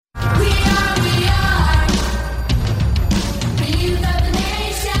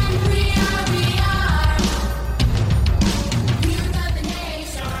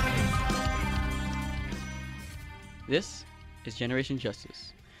is Generation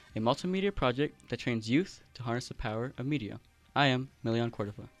Justice, a multimedia project that trains youth to harness the power of media. I am Milian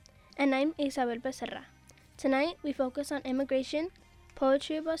Cordova. And I'm Isabel Becerra. Tonight, we focus on immigration,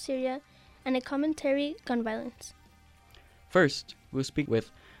 poetry about Syria, and a commentary gun violence. First, we'll speak with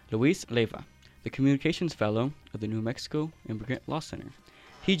Luis Leyva, the Communications Fellow of the New Mexico Immigrant Law Center.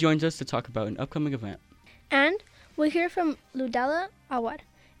 He joins us to talk about an upcoming event. And we'll hear from Ludala Awad,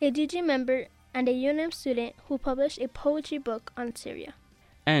 a DG member and a UNM student who published a poetry book on Syria.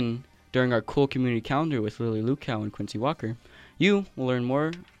 And during our cool community calendar with Lily Lukow and Quincy Walker, you will learn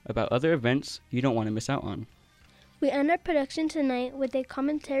more about other events you don't want to miss out on. We end our production tonight with a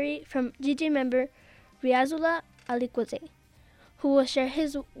commentary from DG member Riazullah Aliquaze, who will share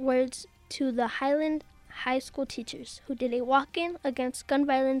his words to the Highland High School teachers who did a walk-in against gun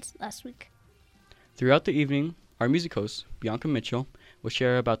violence last week. Throughout the evening, our music host, Bianca Mitchell, will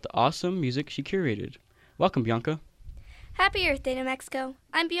share about the awesome music she curated. Welcome, Bianca. Happy Earth Day, New Mexico.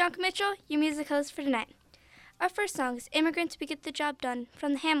 I'm Bianca Mitchell, your music host for tonight. Our first song is Immigrants We Get the Job Done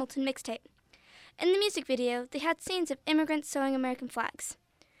from the Hamilton mixtape. In the music video, they had scenes of immigrants sewing American flags.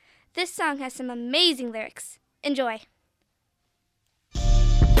 This song has some amazing lyrics. Enjoy.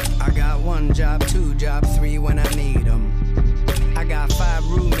 I got 1 job, 2 job, 3 when I need 'em. I got 5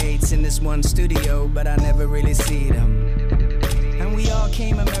 roommates in this one studio, but I never really see them. And we all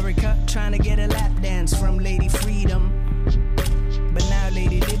came America trying to get a lap dance from Lady Freedom. But now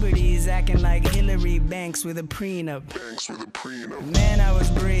Lady Liberty is acting like Hillary Banks with a prenup. Man, I was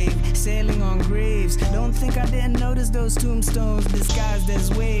brave, sailing on graves. Don't think I didn't notice those tombstones disguised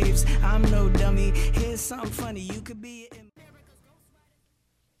as waves. I'm no dummy, here's something funny, you could be...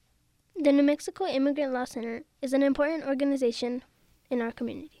 The New Mexico Immigrant Law Center is an important organization in our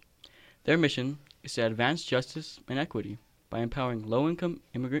community. Their mission is to advance justice and equity by empowering low-income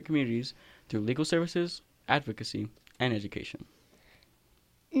immigrant communities through legal services, advocacy, and education.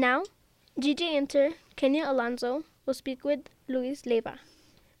 Now, GJ Inter Kenya Alonso will speak with Luis Leyva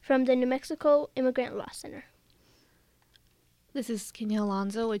from the New Mexico Immigrant Law Center. This is Kenya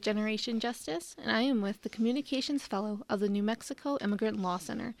Alonso with Generation Justice, and I am with the Communications Fellow of the New Mexico Immigrant Law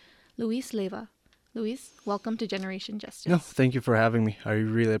Center, Luis Leyva. Luis, welcome to Generation Justice. No, thank you for having me. I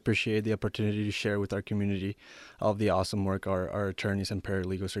really appreciate the opportunity to share with our community all of the awesome work our attorneys and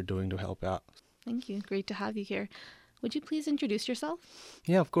paralegals are doing to help out. Thank you. Great to have you here. Would you please introduce yourself?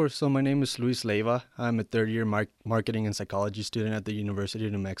 Yeah, of course. So my name is Luis Leyva. I'm a third-year marketing and psychology student at the University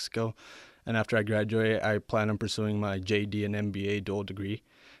of New Mexico. And after I graduate, I plan on pursuing my JD and MBA dual degree.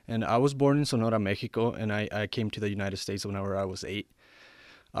 And I was born in Sonora, Mexico, and I came to the United States whenever I was 8.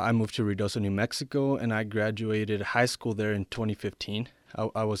 I moved to Ruidoso, New Mexico, and I graduated high school there in 2015.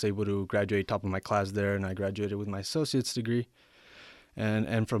 I was able to graduate top of my class there, and I graduated with my associate's degree.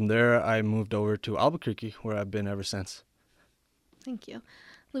 And from there, I moved over to Albuquerque, where I've been ever since. Thank you.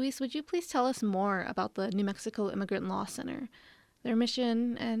 Luis, would you please tell us more about the New Mexico Immigrant Law Center, their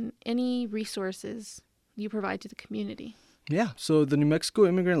mission, and any resources you provide to the community? Yeah, so the New Mexico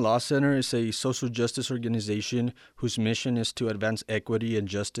Immigrant Law Center is a social justice organization whose mission is to advance equity and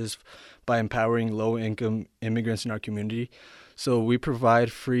justice by empowering low-income immigrants in our community. So we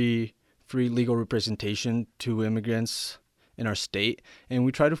provide free legal representation to immigrants in our state, and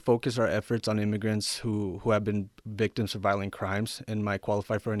we try to focus our efforts on immigrants who have been victims of violent crimes and might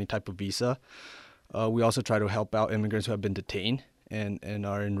qualify for any type of visa. We also try to help out immigrants who have been detained and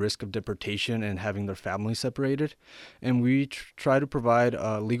are in risk of deportation and having their families separated. And we try to provide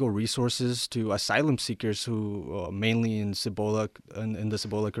legal resources to asylum seekers who mainly in Cibola, in the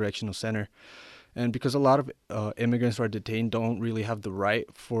Cibola Correctional Center. And because a lot of immigrants who are detained don't really have the right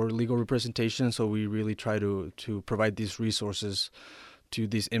for legal representation, so we really try to provide these resources to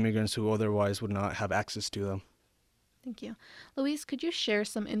these immigrants who otherwise would not have access to them. Thank you. Luis, could you share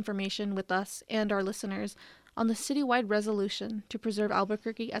some information with us and our listeners on the citywide resolution to preserve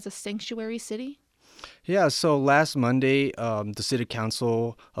Albuquerque as a sanctuary city? Yeah, so last Monday, the City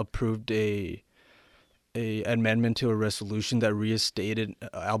Council approved a amendment to a resolution that reinstated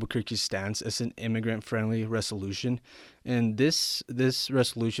Albuquerque's stance as an immigrant-friendly resolution. And this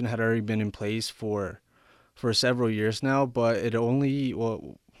resolution had already been in place for several years now, but it only...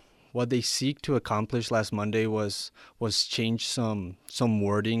 What they seek to accomplish last Monday was change some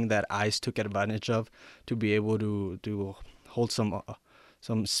wording that ICE took advantage of to be able to hold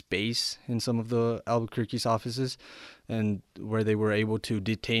some space in some of the Albuquerque's offices, and where they were able to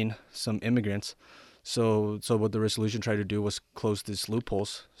detain some immigrants. So what the resolution tried to do was close these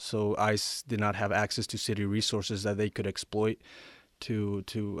loopholes, so ICE did not have access to city resources that they could exploit to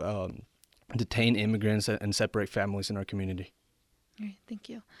detain immigrants and separate families in our community. All right, thank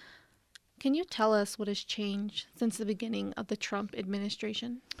you. Can you tell us what has changed since the beginning of the Trump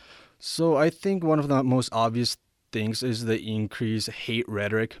administration? So I think one of the most obvious things is the increased hate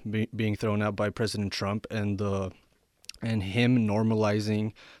rhetoric being thrown out by President Trump and him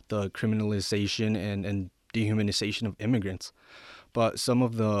normalizing the criminalization and dehumanization of immigrants. But some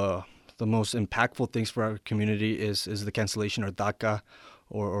of the most impactful things for our community is the cancellation of DACA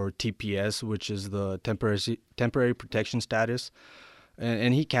or TPS, which is the temporary protection status.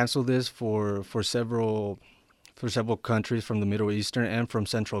 And he canceled this for several countries from the Middle Eastern and from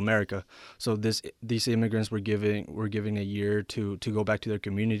Central America. So these immigrants were given a year to go back to their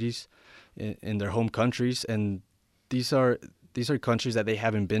communities in their home countries, and these are countries that they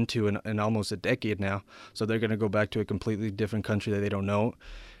haven't been to in almost a decade now. So they're going to go back to a completely different country that they don't know,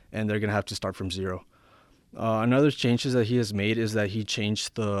 and they're going to have to start from zero. Another changes that he has made is that he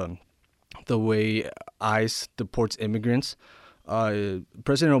changed the way ICE deports immigrants.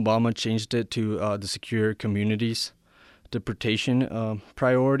 President Obama changed it to the secure communities deportation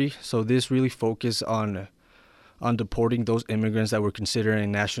priority. So this really focused on deporting those immigrants that were considered a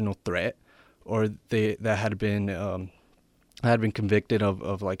national threat, or that had been convicted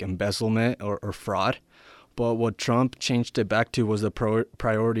of like embezzlement or fraud. But what Trump changed it back to was the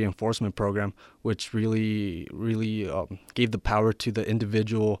priority enforcement program, which really gave the power to the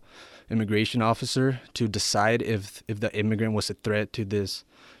individual immigration officer to decide if the immigrant was a threat to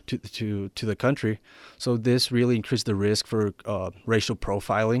the country. So this really increased the risk for racial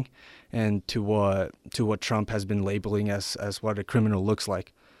profiling, and to what Trump has been labeling as what a criminal looks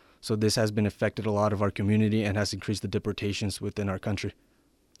like. So this has been affected a lot of our community and has increased the deportations within our country.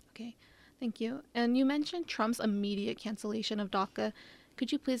 Okay, thank you. And you mentioned Trump's immediate cancellation of DACA.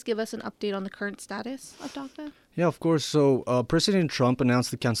 Could you please give us an update on the current status of DACA? Yeah, of course. So President Trump announced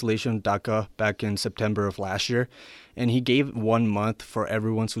the cancellation of DACA back in September of last year, and he gave 1 month for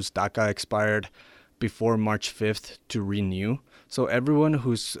everyone whose DACA expired before March 5th to renew. So everyone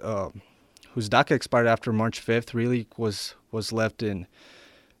whose DACA expired after March 5th really was left in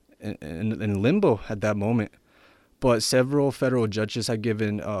limbo at that moment. But several federal judges have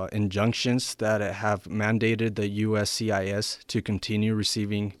given injunctions that have mandated the USCIS to continue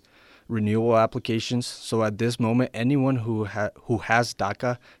receiving renewal applications. So at this moment, anyone who has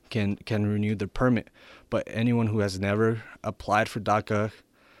DACA can renew their permit, but anyone who has never applied for DACA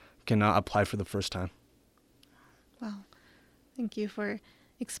cannot apply for the first time. Wow. Thank you for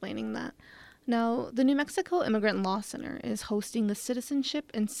explaining that. Now, the New Mexico Immigrant Law Center is hosting the Citizenship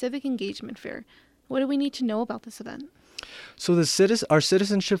and Civic Engagement Fair. What do we need to know about this event? So our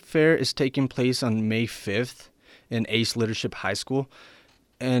Citizenship Fair is taking place on May 5th in Ace Leadership High School.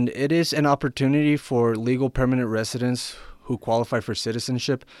 And it is an opportunity for legal permanent residents who qualify for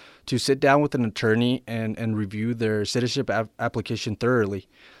citizenship to sit down with an attorney and review their citizenship application thoroughly.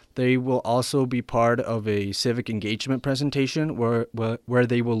 They will also be part of a civic engagement presentation where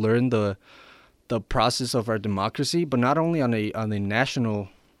they will learn the process of our democracy, but not only on a national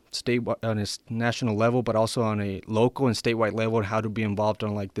level, but also on a local and statewide level, and how to be involved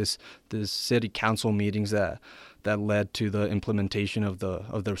on like this city council meetings that led to the implementation of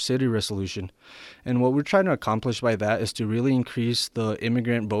the city resolution. And what we're trying to accomplish by that is to really increase the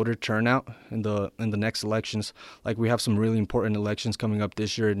immigrant voter turnout in the next elections. Like, we have some really important elections coming up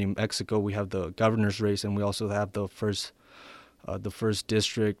this year in New Mexico. We have the governor's race, and we also have the first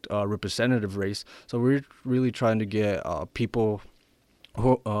district representative race. So we're really trying to get people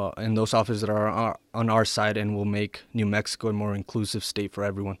who in those offices that are on our side, and will make New Mexico a more inclusive state for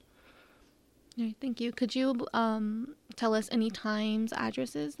everyone. All right, thank you. Could you tell us any times,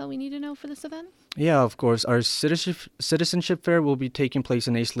 addresses that we need to know for this event? Yeah, of course. Our citizenship fair will be taking place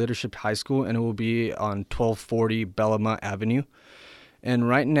in Ace Leadership High School, and it will be on 1240 Bellamont Avenue. And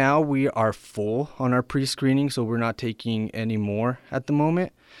right now we are full on our pre-screening, so we're not taking any more at the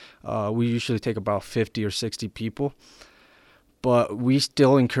moment. We usually take about 50 or 60 people, but we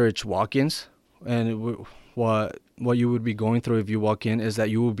still encourage walk-ins. And what you would be going through if you walk in is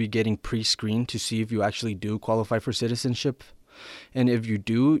that you will be getting pre-screened to see if you actually do qualify for citizenship. And if you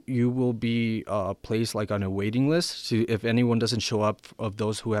do, you will be placed like on a waiting list. So if anyone doesn't show up of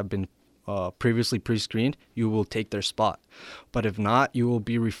those who have been previously pre-screened, you will take their spot. But if not, you will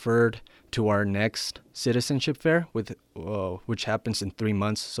be referred to our next citizenship fair, which happens in 3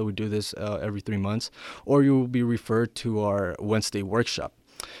 months. So we do this every 3 months. Or you will be referred to our Wednesday workshop.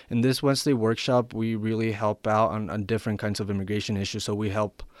 In this Wednesday workshop, we really help out on different kinds of immigration issues. So we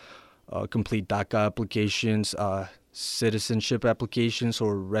help complete DACA applications, citizenship applications,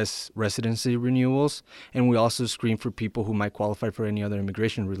 or residency renewals. And we also screen for people who might qualify for any other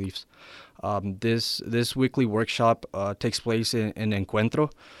immigration reliefs. This weekly workshop takes place in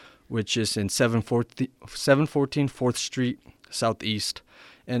Encuentro, which is in 714 4th Street Southeast,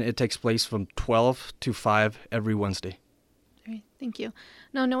 and it takes place from 12 to 5 every Wednesday. All right, thank you.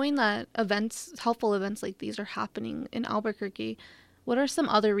 Now, knowing that helpful events like these are happening in Albuquerque, what are some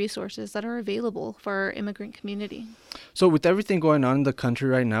other resources that are available for our immigrant community? So with everything going on in the country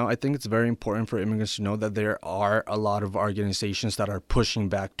right now, I think it's very important for immigrants to know that there are a lot of organizations that are pushing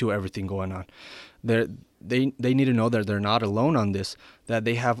back to everything going on. They need to know that they're not alone on this, that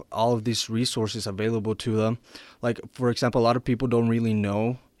they have all of these resources available to them. Like, for example, a lot of people don't really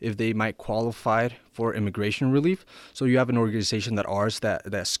know if they might qualify for immigration relief. So you have an organization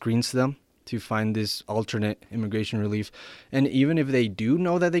that screens them to find this alternate immigration relief. And even if they do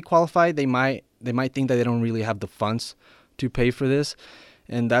know that they qualify, they might think that they don't really have the funds to pay for this.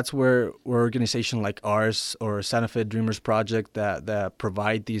 And that's where organizations like ours or Santa Fe Dreamers Project that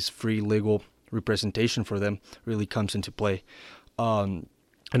provide these free legal representation for them really comes into play.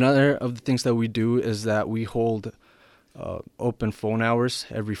 Another of the things that we do is that we hold open phone hours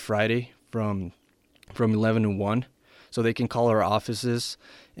every Friday from 11 to 1. So they can call our offices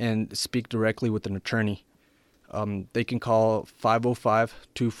and speak directly with an attorney. They can call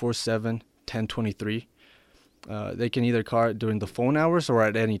 505-247-1023. They can either call during the phone hours or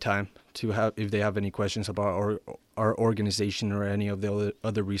at any time if they have any questions about our organization or any of the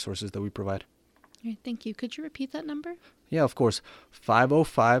other resources that we provide. All right, thank you. Could you repeat that number? Yeah, of course.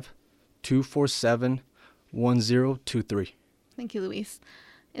 505-247-1023. Thank you, Luis.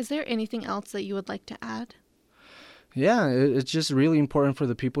 Is there anything else that you would like to add? Yeah, it's just really important for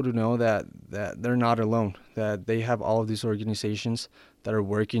the people to know that they're not alone, that they have all of these organizations that are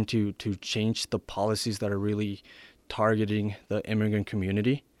working to change the policies that are really targeting the immigrant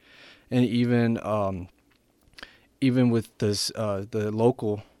community. And even with this, the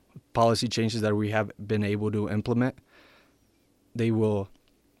local policy changes that we have been able to implement, we're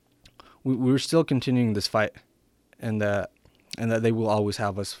still continuing this fight, and that they will always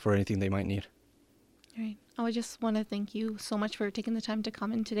have us for anything they might need. All right. I just want to thank you so much for taking the time to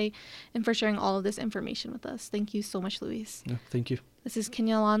come in today and for sharing all of this information with us. Thank you so much, Luis. Yeah, thank you. This is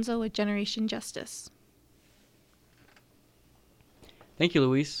Kenya Alonzo with Generation Justice. Thank you,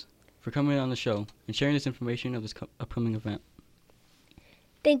 Luis, for coming on the show and sharing this information of this upcoming event.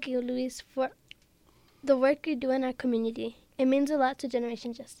 Thank you, Luis, for the work you do in our community. It means a lot to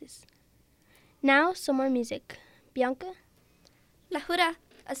Generation Justice. Now, some more music. Bianca? La Jura,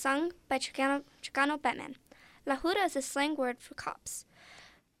 a song by Chicano Batman. La Jura is a slang word for cops.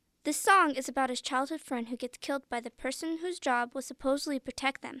 This song is about his childhood friend who gets killed by the person whose job was supposedly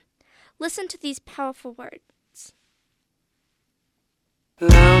protect them. Listen to these powerful words. La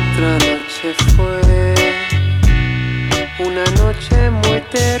otra noche fue una noche muy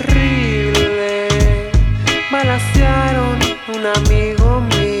terrible. Balacearon un amigo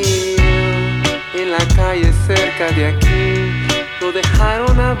mío en la calle cerca de aquí. Lo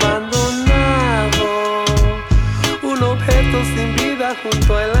dejaron abandonado, un objeto sin vida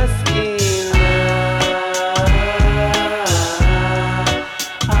junto a la esquina.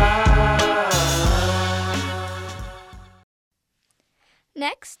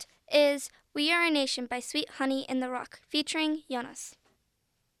 Next is We Are a Nation by Sweet Honey in the Rock, featuring Jonas.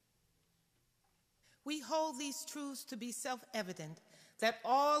 We hold these truths to be self-evident, that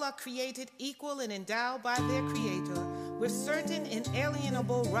all are created equal and endowed by their Creator with certain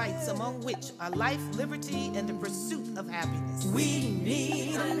inalienable rights, among which are life, liberty, and the pursuit of happiness. We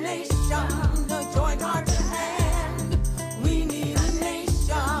need a nation to join heart to hand. We need a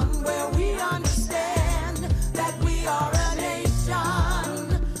nation where we understand that we are a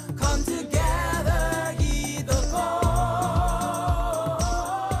nation. Come together, heed the call.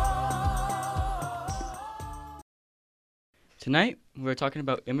 Tonight, we're talking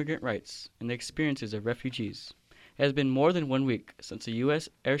about immigrant rights and the experiences of refugees. It has been more than 1 week since the U.S.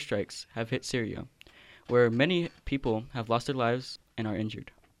 airstrikes have hit Syria, where many people have lost their lives and are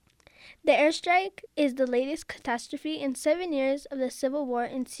injured. The airstrike is the latest catastrophe in 7 years of the civil war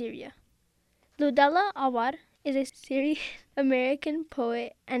in Syria. Ludala Awad is a Syrian-American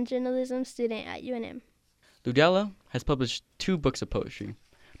poet and journalism student at UNM. Ludala has published 2 books of poetry,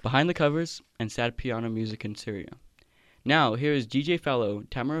 Behind the Covers and Sad Piano Music in Syria. Now, here is DJ Fellow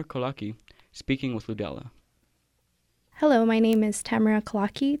Tamara Kolaki speaking with Ludala. Hello, my name is Tamara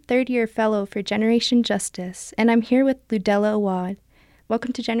Kolaki, third-year fellow for Generation Justice, and I'm here with Ludala Awad.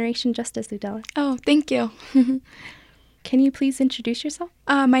 Welcome to Generation Justice, Ludala. Oh, thank you. Can you please introduce yourself?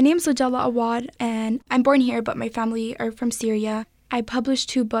 My name's Ludala Awad, and I'm born here, but my family are from Syria. I published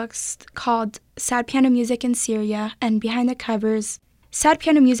 2 books called Sad Piano Music in Syria and Behind the Covers, Sad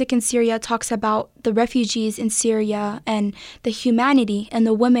Piano Music in Syria talks about the refugees in Syria and the humanity and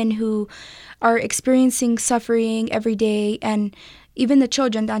the women who are experiencing suffering every day, and even the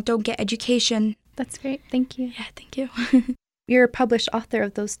children that don't get education. That's great. Thank you. Yeah, thank you. You're a published author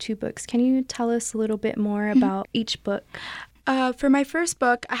of those 2 books. Can you tell us a little bit more about each book? For my first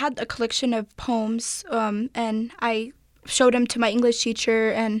book, I had a collection of poems, and I showed them to my English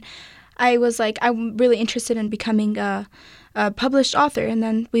teacher, and I was like, I'm really interested in becoming a published author. And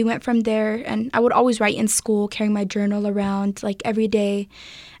then we went from there, and I would always write in school, carrying my journal around like every day.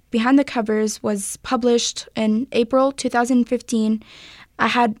 Behind the Covers was published in April 2015. I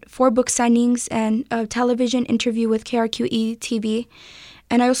had 4 book signings and a television interview with KRQE TV.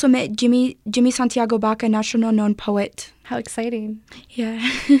 And I also met Jimmy Santiago Baca, national known poet. How exciting. Yeah.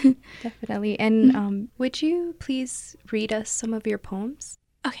 Definitely. And would you please read us some of your poems?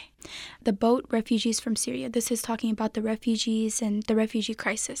 Okay. The Boat, Refugees from Syria. This is talking about the refugees and the refugee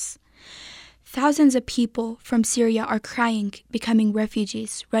crisis. Thousands of people from Syria are crying, becoming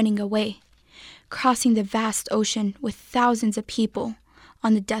refugees, running away, crossing the vast ocean with thousands of people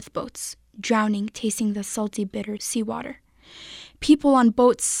on the death boats, drowning, tasting the salty, bitter seawater. People on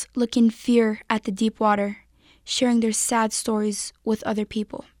boats look in fear at the deep water, sharing their sad stories with other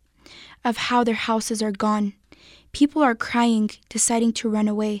people of how their houses are gone. People are crying, deciding to run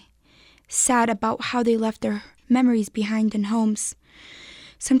away, sad about how they left their memories behind in homes.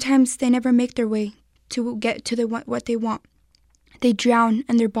 Sometimes they never make their way to get to what they want. They drown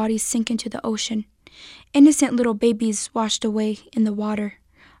and their bodies sink into the ocean. Innocent little babies washed away in the water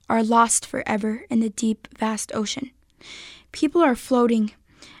are lost forever in the deep, vast ocean. People are floating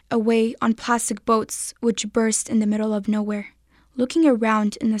away on plastic boats which burst in the middle of nowhere, looking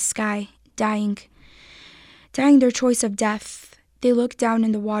around in the sky, dying their choice of death. They look down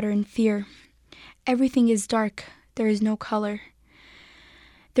in the water in fear. Everything is dark. There is no color.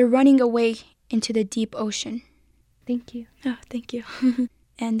 They're running away into the deep ocean. Thank you. Oh, thank you.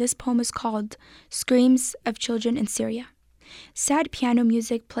 And this poem is called Screams of Children in Syria. Sad piano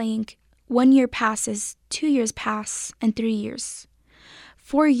music playing. 1 year passes, 2 years pass, and 3 years.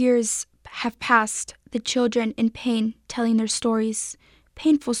 4 years have passed, the children in pain telling their stories,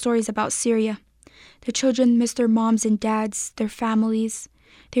 painful stories about Syria. The children miss their moms and dads, their families.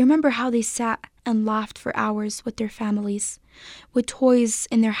 They remember how they sat and laughed for hours with their families, with toys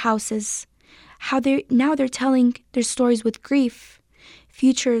in their houses. Now they're telling their stories with grief.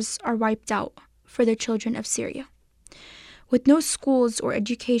 Futures are wiped out for the children of Syria. With no schools or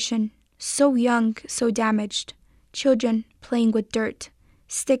education, so young, so damaged, children playing with dirt,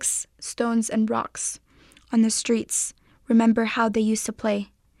 sticks, stones, and rocks on the streets, remember how they used to play.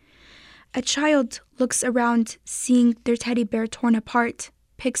 A child looks around, seeing their teddy bear torn apart,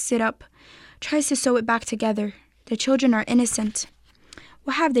 picks it up, tries to sew it back together. The children are innocent.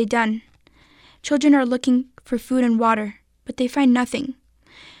 What have they done? Children are looking for food and water, but they find nothing.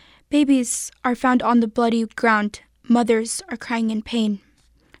 Babies are found on the bloody ground. Mothers are crying in pain.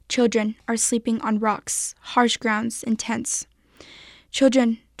 Children are sleeping on rocks, harsh grounds, and tents.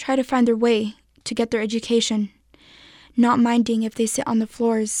 Children try to find their way to get their education, not minding if they sit on the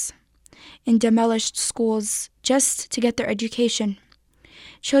floors in demolished schools just to get their education.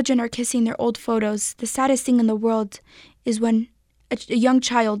 Children are kissing their old photos. The saddest thing in the world is when a young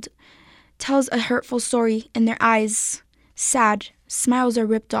child tells a hurtful story in their eyes. Sad, smiles are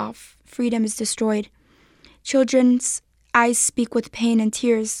ripped off, freedom is destroyed. Children's eyes speak with pain and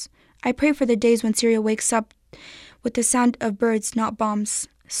tears. I pray for the days when Syria wakes up with the sound of birds, not bombs.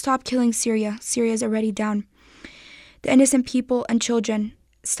 Stop killing Syria. Syria is already down. The innocent people and children.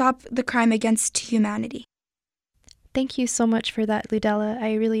 Stop the crime against humanity. Thank you so much for that, Ludella.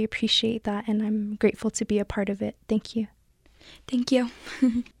 I really appreciate that, and I'm grateful to be a part of it. Thank you. Thank you.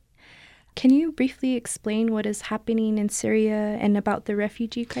 Can you briefly explain what is happening in Syria and about the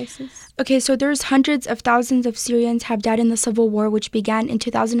refugee crisis? Okay, so there's hundreds of thousands of Syrians have died in the civil war, which began in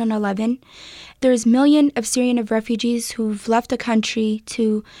 2011. There's millions of Syrian refugees who've left the country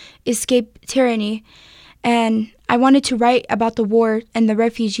to escape tyranny. And I wanted to write about the war and the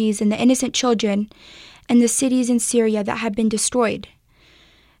refugees and the innocent children and the cities in Syria that have been destroyed.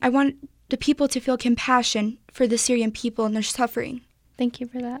 I want the people to feel compassion for the Syrian people and their suffering. Thank you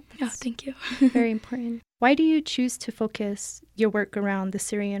for that. Oh, thank you. Very important. Why do you choose to focus your work around the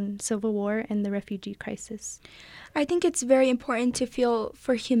Syrian civil war and the refugee crisis? I think it's very important to feel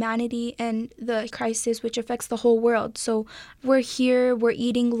for humanity and the crisis which affects the whole world. So we're here, we're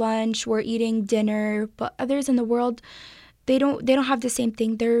eating lunch, we're eating dinner, but others in the world, they don't have the same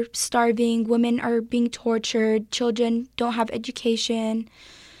thing. They're starving, women are being tortured, children don't have education.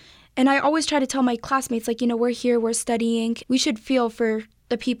 And I always try to tell my classmates, like, we're here, we're studying. We should feel for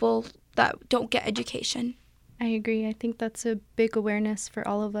the people that don't get education. I agree. I think that's a big awareness for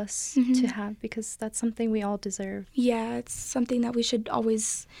all of us to have, because that's something we all deserve. Yeah, it's something that we should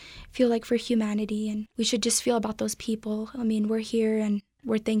always feel like for humanity, and we should just feel about those people. I mean, we're here and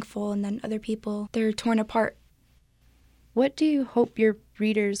we're thankful, and then other people, they're torn apart. What do you hope your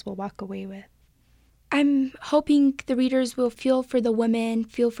readers will walk away with? I'm hoping the readers will feel for the women,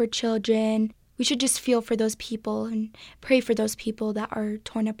 feel for children. We should just feel for those people and pray for those people that are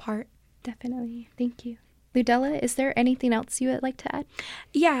torn apart. Definitely. Thank you. Ludella, is there anything else you would like to add?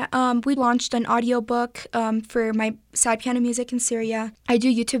 Yeah, we launched an audiobook for my sad piano music in Syria. I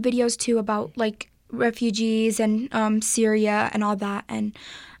do YouTube videos too about like refugees and Syria and all that. And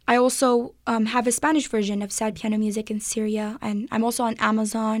I also have a Spanish version of sad piano music in Syria. And I'm also on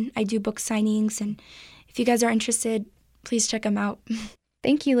Amazon. I do book signings. And if you guys are interested, please check them out.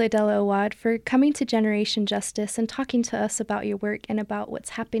 Thank you, Ludella Awad, for coming to Generation Justice and talking to us about your work and about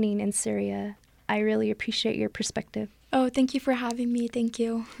what's happening in Syria. I really appreciate your perspective. Oh, thank you for having me. Thank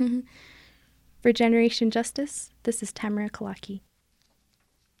you. For Generation Justice, this is Tamara Kalaki.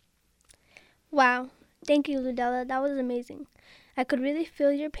 Wow. Thank you, Ludella. That was amazing. I could really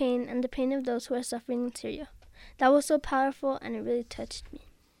feel your pain and the pain of those who are suffering in Syria. That was so powerful, and it really touched me.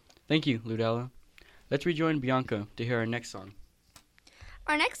 Thank you, Ludella. Let's rejoin Bianca to hear our next song.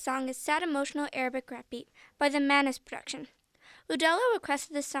 Our next song is Sad Emotional Arabic Rap Beat by the Manus Production. Ludella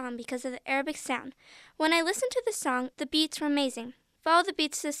requested this song because of the Arabic sound. When I listened to the song, the beats were amazing. Follow the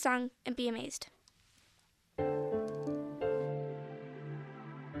beats to this song and be amazed.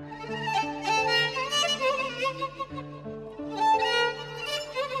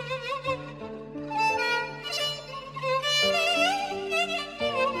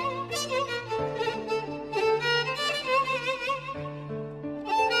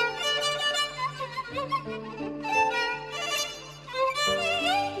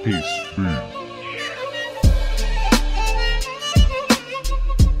 Peace be.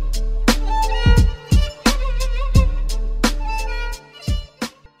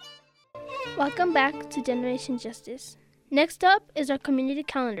 Welcome back to Generation Justice. Next up is our community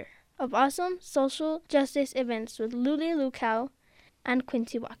calendar of awesome social justice events with Luli Lukau and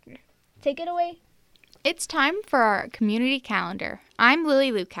Quincy Walker. Take it away. It's time for our community calendar. I'm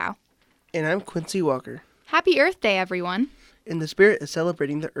Lily Lukau. And I'm Quincy Walker. Happy Earth Day, everyone. In the spirit of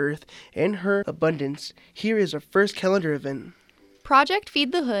celebrating the earth and her abundance, here is our first calendar event. Project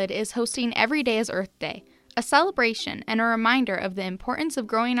Feed the Hood is hosting Every Day is Earth Day, a celebration and a reminder of the importance of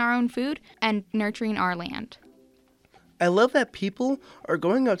growing our own food and nurturing our land. I love that people are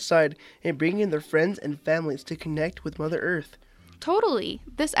going outside and bringing their friends and families to connect with Mother Earth. Totally.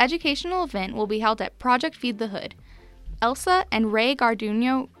 This educational event will be held at Project Feed the Hood, Elsa and Ray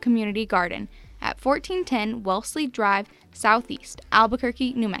Garduno Community Garden at 1410 Wellesley Drive, Southeast,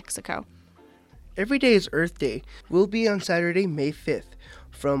 Albuquerque, New Mexico. Every Day is Earth Day will be on Saturday, May 5th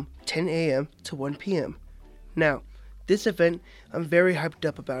from 10 a.m. to 1 p.m. Now, this event, I'm very hyped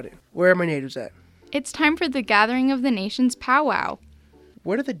up about it. Where are my natives at? It's time for the Gathering of the Nations powwow.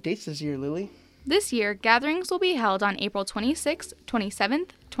 What are the dates this year, Lily? This year, gatherings will be held on April 26th,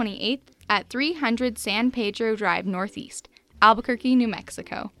 27th, 28th at 300 San Pedro Drive, Northeast, Albuquerque, New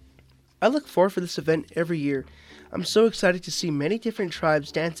Mexico. I look forward for this event every year. I'm so excited to see many different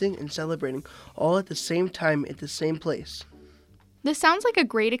tribes dancing and celebrating all at the same time at the same place. This sounds like a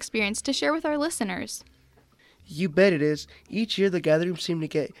great experience to share with our listeners. You bet it is. Each year the gatherings seem to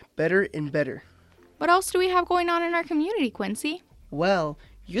get better and better. What else do we have going on in our community, Quincy? Well,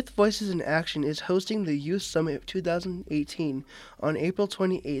 Youth Voices in Action is hosting the Youth Summit 2018 on April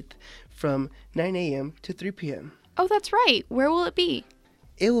 28th from 9 a.m. to 3 p.m. Oh, that's right. Where will it be?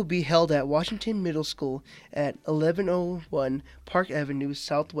 It will be held at Washington Middle School at 1101 Park Avenue,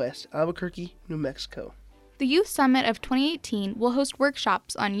 Southwest, Albuquerque, New Mexico. The Youth Summit of 2018 will host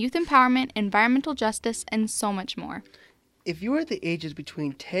workshops on youth empowerment, environmental justice, and so much more. If you are the ages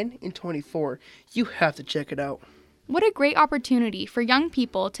between 10 and 24, you have to check it out. What a great opportunity for young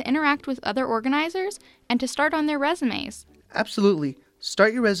people to interact with other organizers and to start on their resumes. Absolutely.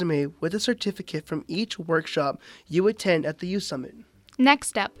 Start your resume with a certificate from each workshop you attend at the Youth Summit.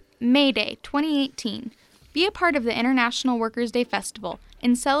 Next up, May Day 2018. Be a part of the International Workers' Day Festival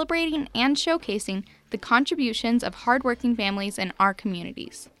in celebrating and showcasing the contributions of hardworking families in our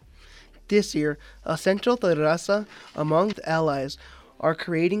communities. This year, a Centro Terraza among the allies are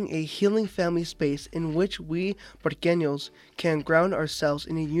creating a healing family space in which we Porteños can ground ourselves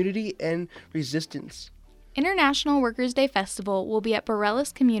in unity and resistance. International Workers' Day Festival will be at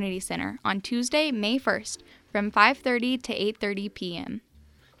Bareilles Community Center on Tuesday, May 1st from 5:30 to 8:30 p.m.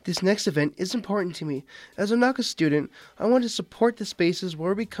 This next event is important to me. As a NACA student, I want to support the spaces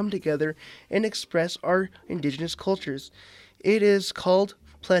where we come together and express our indigenous cultures. It is called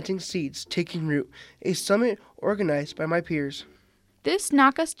Planting Seeds, Taking Root, a summit organized by my peers. This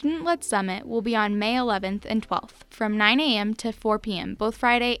NACA student-led summit will be on May 11th and 12th from 9 a.m. to 4 p.m., both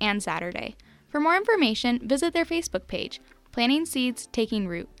Friday and Saturday. For more information, visit their Facebook page, Planting Seeds, Taking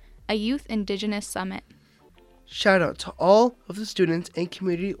Root, a youth indigenous summit. Shout out to all of the students and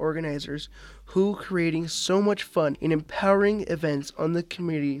community organizers who are creating so much fun and empowering events on the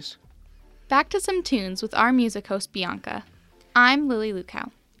communities. Back to some tunes with our music host, Bianca. I'm Lily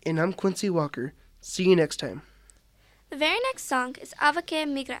Lukow. And I'm Quincy Walker. See you next time. The very next song is Ava que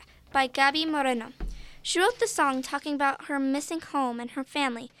Migra by Gabi Moreno. She wrote the song talking about her missing home and her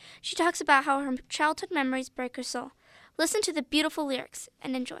family. She talks about how her childhood memories break her soul. Listen to the beautiful lyrics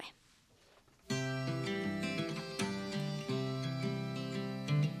and enjoy.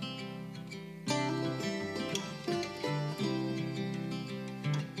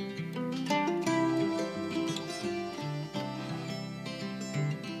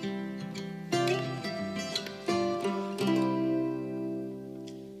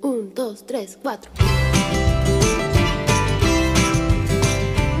 Un, dos, tres, cuatro.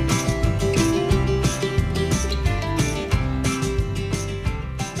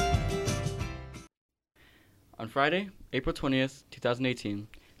 On Friday, April 20th, 2018,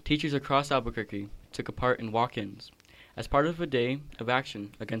 teachers across Albuquerque took part in walk-ins as part of a day of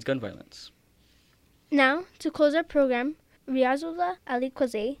action against gun violence. Now, to close our program, Riazullah Ali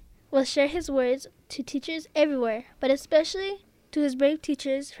Kwazay will share his words to teachers everywhere, but especially to his brave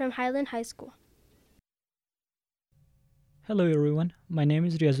teachers from Highland High School. Hello everyone, my name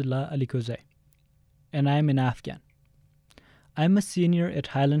is Riazullah Ali Kwazay, and I am an Afghan. I am a senior at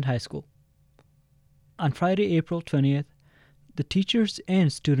Highland High School. On Friday, April 20th, the teachers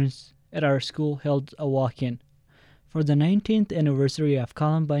and students at our school held a walk-in for the 19th anniversary of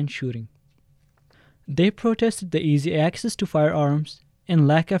Columbine shooting. They protested the easy access to firearms and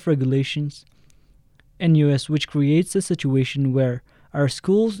lack of regulations in U.S., which creates a situation where our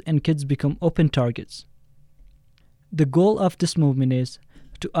schools and kids become open targets. The goal of this movement is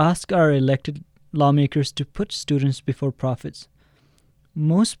to ask our elected lawmakers to put students before profits.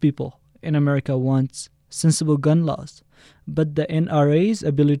 Most people in America want sensible gun laws, but the NRA's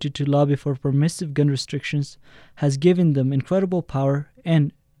ability to lobby for permissive gun restrictions has given them incredible power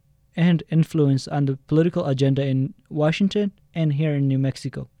and influence on the political agenda in Washington and here in New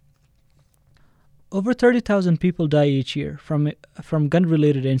Mexico. Over 30,000 people die each year from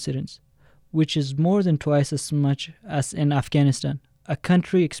gun-related incidents, which is more than twice as much as in Afghanistan, a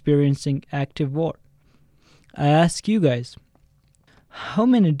country experiencing active war. I ask you guys, how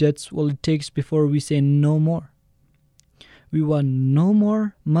many deaths will it take before we say no more? We want no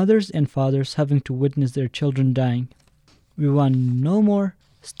more mothers and fathers having to witness their children dying. We want no more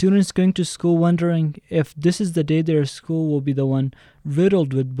students going to school wondering if this is the day their school will be the one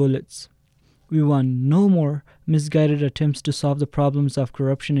riddled with bullets. We want no more misguided attempts to solve the problems of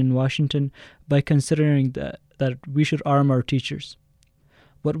corruption in Washington by considering that we should arm our teachers.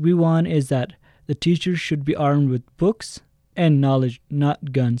 What we want is that the teachers should be armed with books and knowledge,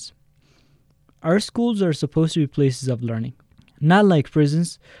 not guns. Our schools are supposed to be places of learning, not like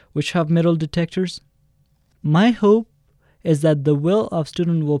prisons, which have metal detectors. My hope is that the will of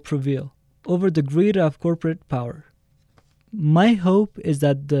students will prevail over the greed of corporate power. My hope is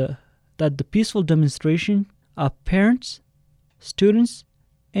that the peaceful demonstration of parents, students,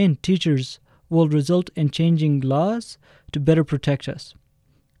 and teachers will result in changing laws to better protect us.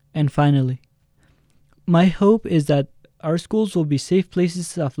 And finally, my hope is that our schools will be safe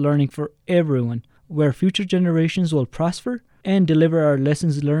places of learning for everyone, where future generations will prosper and deliver our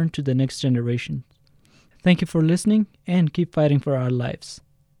lessons learned to the next generation. Thank you for listening and keep fighting for our lives.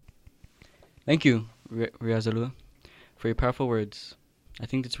 Thank you, Riazullah, for your powerful words. I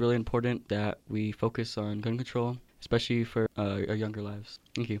think it's really important that we focus on gun control, especially for our younger lives.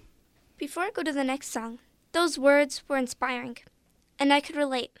 Thank you. Before I go to the next song, those words were inspiring, and I could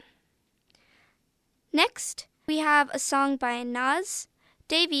relate. Next, we have a song by Nas,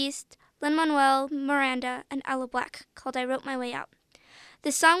 Dave East, Lin-Manuel Miranda, and Ella Black called I Wrote My Way Out.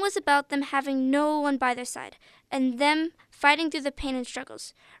 This song was about them having no one by their side, and them fighting through the pain and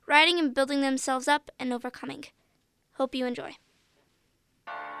struggles, writing and building themselves up and overcoming. Hope you enjoy.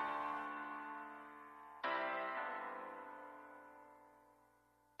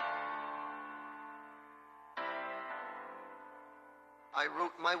 I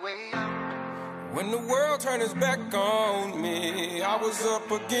wrote my way out. When the world turned its back on me, I was up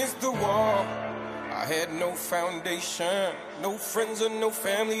against the wall. I had no foundation, no friends or no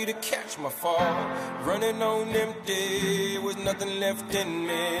family to catch my fall. Running on empty, was nothing left in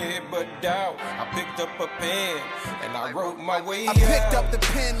me but doubt. I picked up a pen and I wrote my way out. I picked up the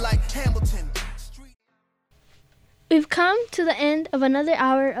pen like Hamilton. We've come to the end of another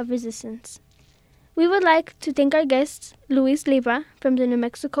hour of resistance. We would like to thank our guests, Luis Leiva from the New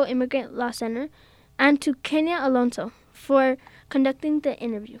Mexico Immigrant Law Center, and to Kenya Alonso for conducting the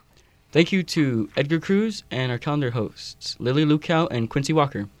interview. Thank you to Edgar Cruz and our calendar hosts, Lily Lukow and Quincy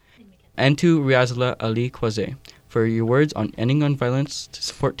Walker, and to Riazullah Ali Kwase for your words on ending gun violence to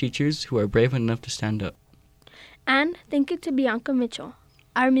support teachers who are brave enough to stand up. And thank you to Bianca Mitchell,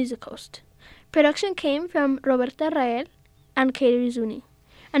 our music host. Production came from Roberta Rael and Katie Rizuni.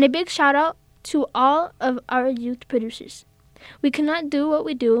 And a big shout out to all of our youth producers. We cannot do what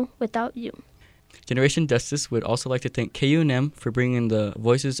we do without you. Generation Justice would also like to thank KUNM for bringing the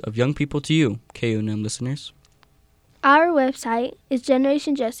voices of young people to you, KUNM listeners. Our website is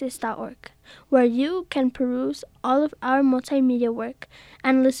generationjustice.org, where you can peruse all of our multimedia work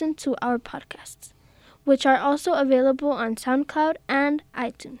and listen to our podcasts, which are also available on SoundCloud and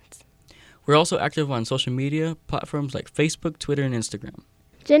iTunes. We're also active on social media platforms like Facebook, Twitter, and Instagram.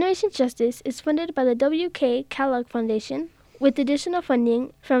 Generation Justice is funded by the WK Kellogg Foundation, with additional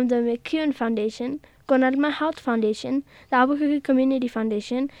funding from the McCune Foundation, Con Alma Health Foundation, the Albuquerque Community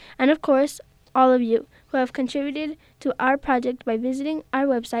Foundation, and of course, all of you who have contributed to our project by visiting our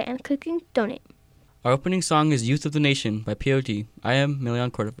website and clicking Donate. Our opening song is Youth of the Nation by POD. I am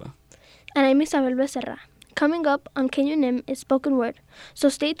Milian Cordova. And I'm Isabel Becerra. Coming up on KUNM is Spoken Word, so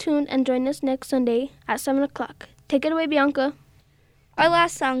stay tuned and join us next Sunday at 7 o'clock. Take it away, Bianca. Our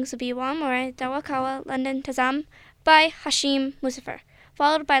last songs will be Wamore, Dawakawa, London Tazam by Hashim Muzaffar,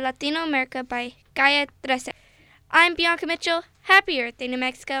 followed by Latino America by Gaia Trece. I'm Bianca Mitchell. Happy Earth Day, New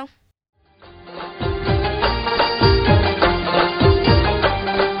Mexico.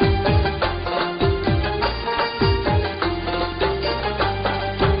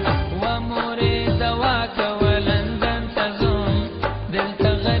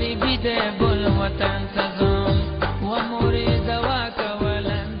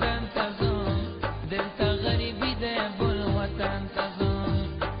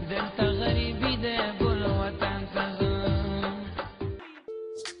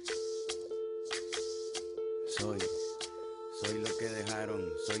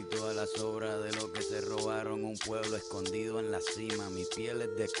 Soy todas las obras de lo que se robaron, un pueblo escondido en la cima. Mi piel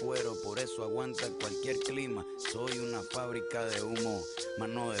es de cuero, por eso aguanta cualquier clima. Soy una fábrica de humo,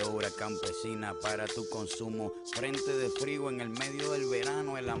 mano de obra campesina para tu consumo. Frente de frío en el medio del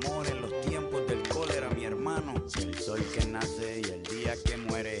verano, el amor en los tiempos del cólera, mi hermano. El sol que nace y el día que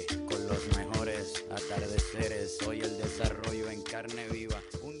muere, con los mejores atardeceres. Soy el desarrollo en carne viva,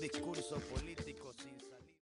 un discurso político.